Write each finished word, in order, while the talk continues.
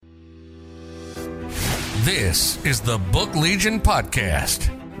This is the Book Legion Podcast,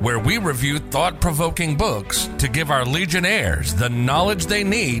 where we review thought-provoking books to give our Legionnaires the knowledge they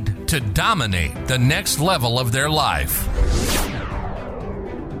need to dominate the next level of their life.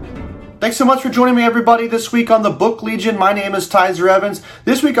 Thanks so much for joining me, everybody, this week on the Book Legion. My name is Tyzer Evans.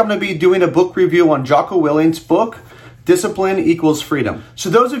 This week I'm going to be doing a book review on Jocko Willink's book, Discipline Equals Freedom.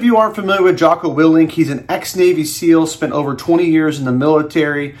 So those of you who aren't familiar with Jocko Willink, he's an ex-Navy SEAL, spent over 20 years in the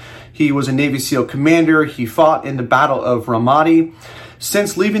military. He was a Navy SEAL commander. He fought in the Battle of Ramadi.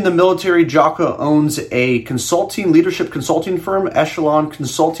 Since leaving the military, Jocko owns a leadership consulting firm, Echelon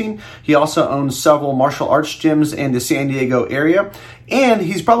Consulting. He also owns several martial arts gyms in the San Diego area. And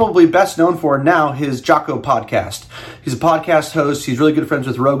he's probably best known for now his Jocko podcast. He's a podcast host. He's really good friends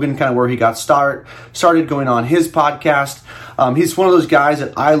with Rogan, kind of where he got started going on his podcast. He's one of those guys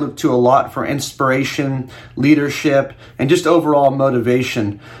that I look to a lot for inspiration, leadership, and just overall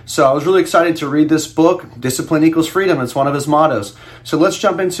motivation. So I was really excited to read this book, Discipline Equals Freedom. It's one of his mottos. So let's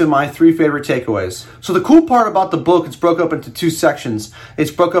jump into my 3 favorite takeaways. So the cool part about the book, it's broke up into 2 sections.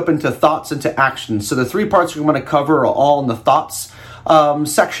 It's broke up into thoughts and to actions. So the 3 parts we're going to cover are all in the thoughts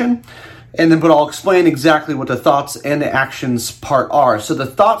section. But I'll explain exactly what the thoughts and the actions part are. So the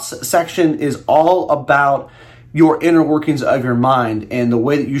thoughts section is all about your inner workings of your mind and the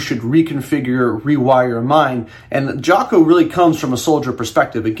way that you should reconfigure, rewire your mind. And Jocko really comes from a soldier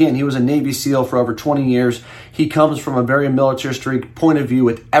perspective. Again, he was a Navy SEAL for over 20 years. He comes from a very militaristic point of view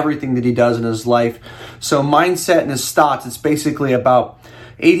with everything that he does in his life. So mindset and his thoughts, it's basically about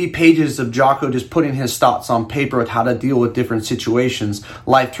 80 pages of Jocko just putting his thoughts on paper with how to deal with different situations,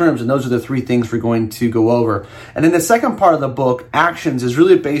 life terms, and those are the 3 things we're going to go over. And then the second part of the book, actions, is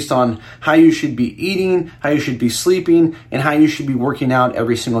really based on how you should be eating, how you should be sleeping, and how you should be working out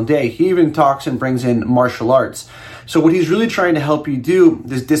every single day. He even talks and brings in martial arts. So what he's really trying to help you do,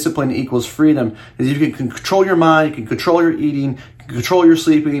 this discipline equals freedom, is if you can control your mind, you can control your eating, you can control your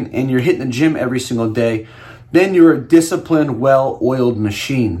sleeping, and you're hitting the gym every single day, then you're a disciplined, well-oiled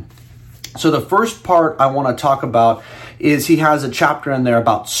machine. So the first part I want to talk about is he has a chapter in there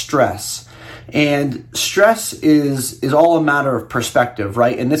about stress. And stress is all a matter of perspective,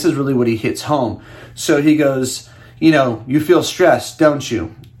 right? And this is really what he hits home. So he goes, you feel stressed, don't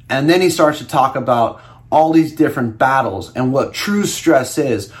you? And then he starts to talk about all these different battles and what true stress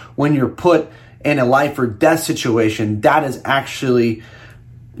is when you're put in a life or death situation. That is actually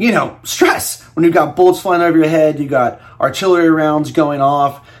stress. When you've got bullets flying over your head, you got artillery rounds going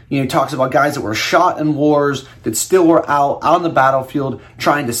off. He talks about guys that were shot in wars that still were out on the battlefield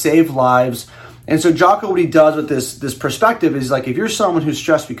trying to save lives. And so Jocko, what he does with this perspective is like, if you're someone who's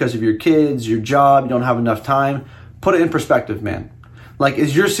stressed because of your kids, your job, you don't have enough time, put it in perspective, man. Like,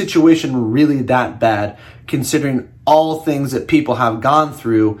 is your situation really that bad, considering all things that people have gone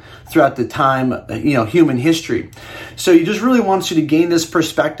through throughout the time, human history? So he just really wants you to gain this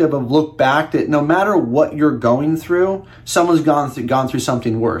perspective of look back that no matter what you're going through, someone's gone through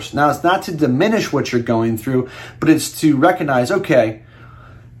something worse. Now, it's not to diminish what you're going through, but it's to recognize, okay,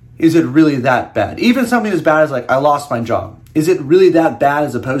 is it really that bad? Even something as bad as like, I lost my job. Is it really that bad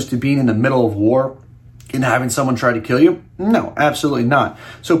as opposed to being in the middle of war and having someone try to kill you? No, absolutely not.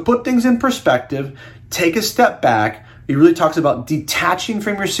 So put things in perspective, take a step back. He really talks about detaching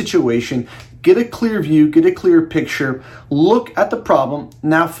from your situation, get a clear view, get a clear picture, look at the problem,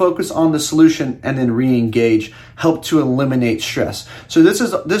 now focus on the solution, and then re-engage, help to eliminate stress. So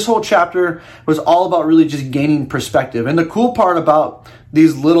this whole chapter was all about really just gaining perspective. And the cool part about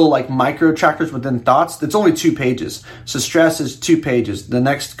these little like micro chapters within thoughts, it's only 2 pages. So stress is 2 pages. The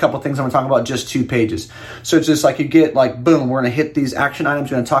next couple things I'm going to talk about, just 2 pages. So it's just like you get like, boom, we're going to hit these action items,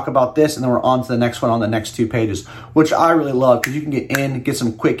 we're going to talk about this, and then we're on to the next one on the next 2 pages, which I really love because you can get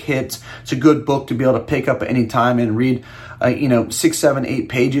some quick hits. It's a good book to be able to pick up at any time and read 6, 7, 8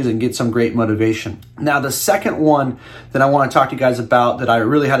 pages and get some great motivation. Now, the second one that I want to talk to you guys about that I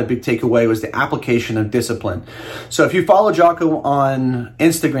really had a big takeaway was the application of discipline. So if you follow Jocko on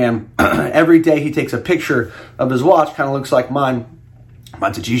Instagram, every day he takes a picture of his watch, kind of looks like mine.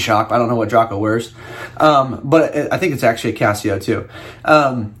 Mine's a G-Shock. I don't know what Jocko wears. But I think it's actually a Casio too.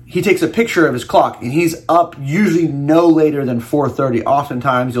 He takes a picture of his clock and he's up usually no later than 4:30.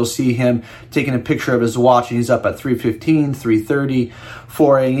 Oftentimes you'll see him taking a picture of his watch and he's up at 3:15, 3:30,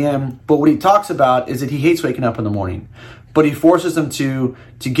 4 a.m. But what he talks about is that he hates waking up in the morning. But he forces them to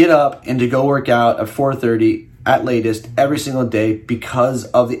get up and to go work out at 4:30 at latest every single day because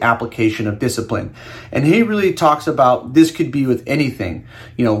of the application of discipline. And he really talks about this could be with anything,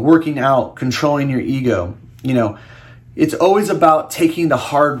 working out, controlling your ego. It's always about taking the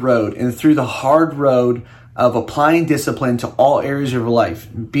hard road, and through the hard road, of applying discipline to all areas of your life,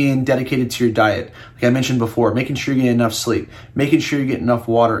 being dedicated to your diet, like I mentioned before, making sure you get enough sleep, making sure you get enough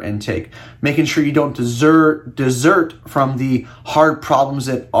water intake, making sure you don't desert from the hard problems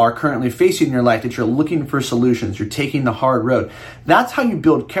that are currently facing in your life, that you're looking for solutions, you're taking the hard road. That's how you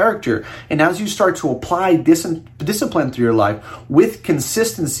build character. And as you start to apply discipline through your life with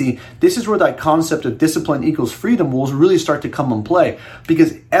consistency, this is where that concept of discipline equals freedom will really start to come in play.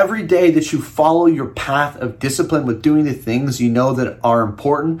 Because every day that you follow your path of discipline with doing the things you know that are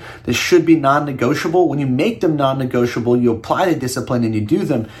important, that should be non-negotiable, when you make them non-negotiable, you apply the discipline and you do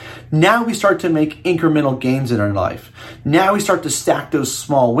them. Now we start to make incremental gains in our life. Now we start to stack those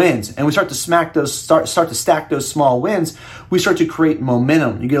small wins, and we start to stack those small wins. We start to create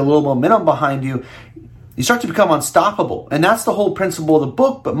momentum. You get a little momentum behind you. You start to become unstoppable. And that's the whole principle of the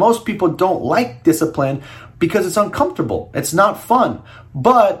book. But most people don't like discipline because it's uncomfortable. It's not fun.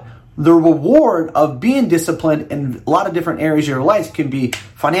 But the reward of being disciplined in a lot of different areas of your life can be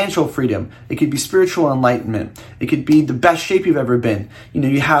financial freedom. It could be spiritual enlightenment. It could be the best shape you've ever been. You know,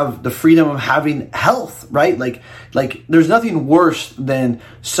 you have the freedom of having health, right? Like there's nothing worse than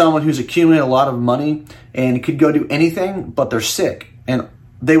someone who's accumulated a lot of money and could go do anything, but they're sick. And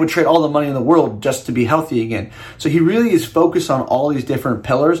they would trade all the money in the world just to be healthy again. So he really is focused on all these different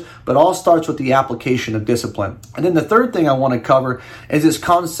pillars, but all starts with the application of discipline. And then the third thing I want to cover is this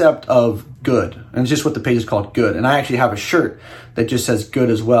concept of good. And it's just what the page is called, good. And I actually have a shirt that just says good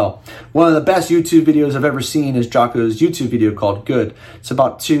as well. One of the best YouTube videos I've ever seen is Jocko's YouTube video called Good. It's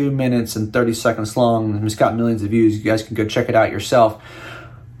about 2 minutes and 30 seconds long. And it's got millions of views. You guys can go check it out yourself.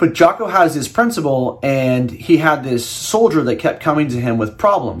 But Jocko has this principle, and he had this soldier that kept coming to him with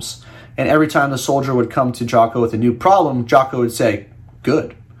problems. And every time the soldier would come to Jocko with a new problem, Jocko would say,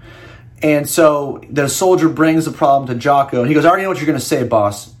 good. And so the soldier brings the problem to Jocko, and he goes, I already know what you're going to say,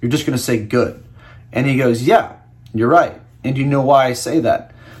 boss. You're just going to say good. And he goes, yeah, you're right. And do you know why I say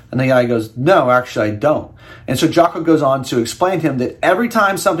that? And the guy goes, no, actually I don't. And so Jocko goes on to explain to him that every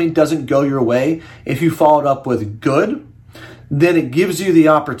time something doesn't go your way, if you follow it up with good, then it gives you the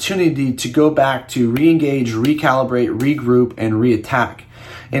opportunity to go back to re-engage, recalibrate, regroup, and reattack.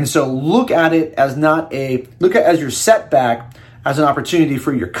 And so look at it as as your setback as an opportunity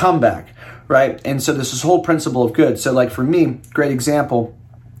for your comeback, right? And so this whole principle of good. So like for me, great example,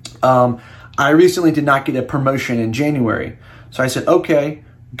 I recently did not get a promotion in January. So I said, okay,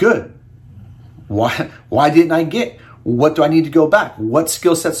 good. Why didn't I get? What do I need to go back? What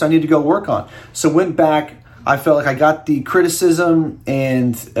skill sets do I need to go work on? So went back. I felt like I got the criticism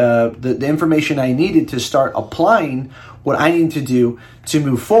and the information I needed to start applying what I needed to do to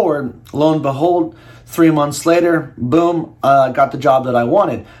move forward. Lo and behold, 3 months later, boom, got the job that I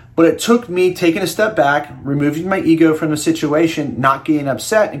wanted. But it took me taking a step back, removing my ego from the situation, not getting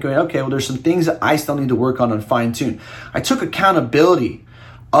upset, and going, okay, well, there's some things that I still need to work on and fine tune. I took accountability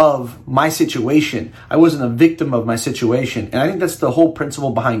of my situation. I wasn't a victim of my situation. And I think that's the whole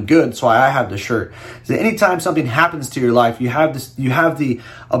principle behind good. So I have the shirt. So anytime something happens to your life, you have the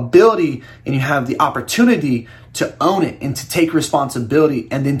ability and you have the opportunity to own it and to take responsibility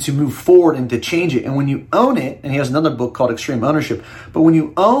and then to move forward and to change it. And when you own it, and he has another book called Extreme Ownership, but when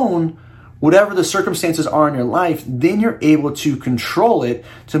you own whatever the circumstances are in your life, then you're able to control it,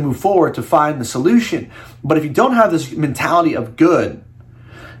 to move forward, to find the solution. But if you don't have this mentality of good,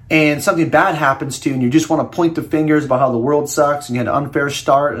 and something bad happens to you, and you just want to point the fingers about how the world sucks, and you had an unfair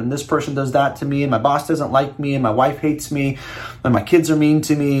start, and this person does that to me, and my boss doesn't like me, and my wife hates me, and my kids are mean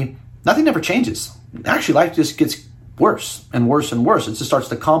to me, nothing ever changes. Actually, life just gets worse and worse and worse. It just starts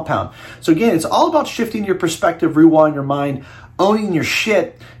to compound. So again, it's all about shifting your perspective, rewiring your mind, owning your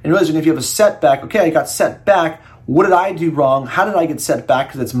shit, and realizing if you have a setback, okay, I got set back. What did I do wrong? How did I get set back?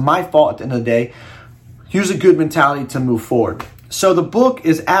 Because it's my fault at the end of the day. Use a good mentality to move forward. So the book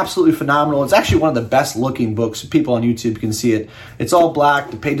is absolutely phenomenal. It's actually one of the best looking books. People on YouTube can see it. It's all black.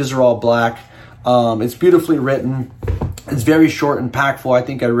 The pages are all black. It's beautifully written. It's very short and impactful. I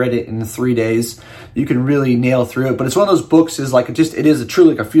think I read it in 3 days. You can really nail through it. But it's one of those books it is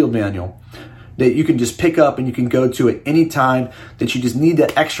truly like a field manual that you can just pick up and you can go to at any time, that you just need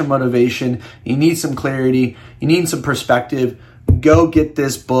that extra motivation. You need some clarity. You need some perspective. Go get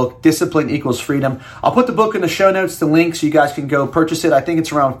this book, Discipline Equals Freedom. I'll put the book in the show notes, the link, so you guys can go purchase it. I think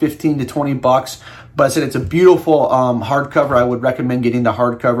it's around $15 to $20, but I said it's a beautiful hardcover. I would recommend getting the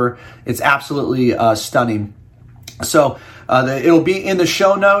hardcover. It's absolutely stunning. So It'll be in the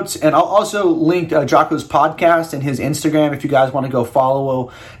show notes, and I'll also link Jocko's podcast and his Instagram if you guys want to go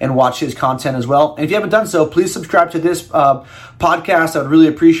follow and watch his content as well. And if you haven't done so, please subscribe to this podcast. I would really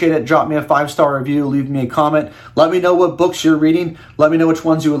appreciate it. Drop me a 5-star review, leave me a comment. Let me know what books you're reading. Let me know which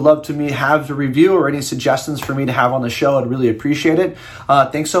ones you would love to me have to review or any suggestions for me to have on the show. I'd really appreciate it.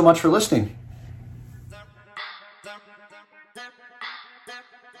 Thanks so much for listening.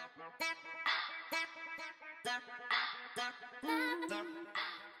 Thank you.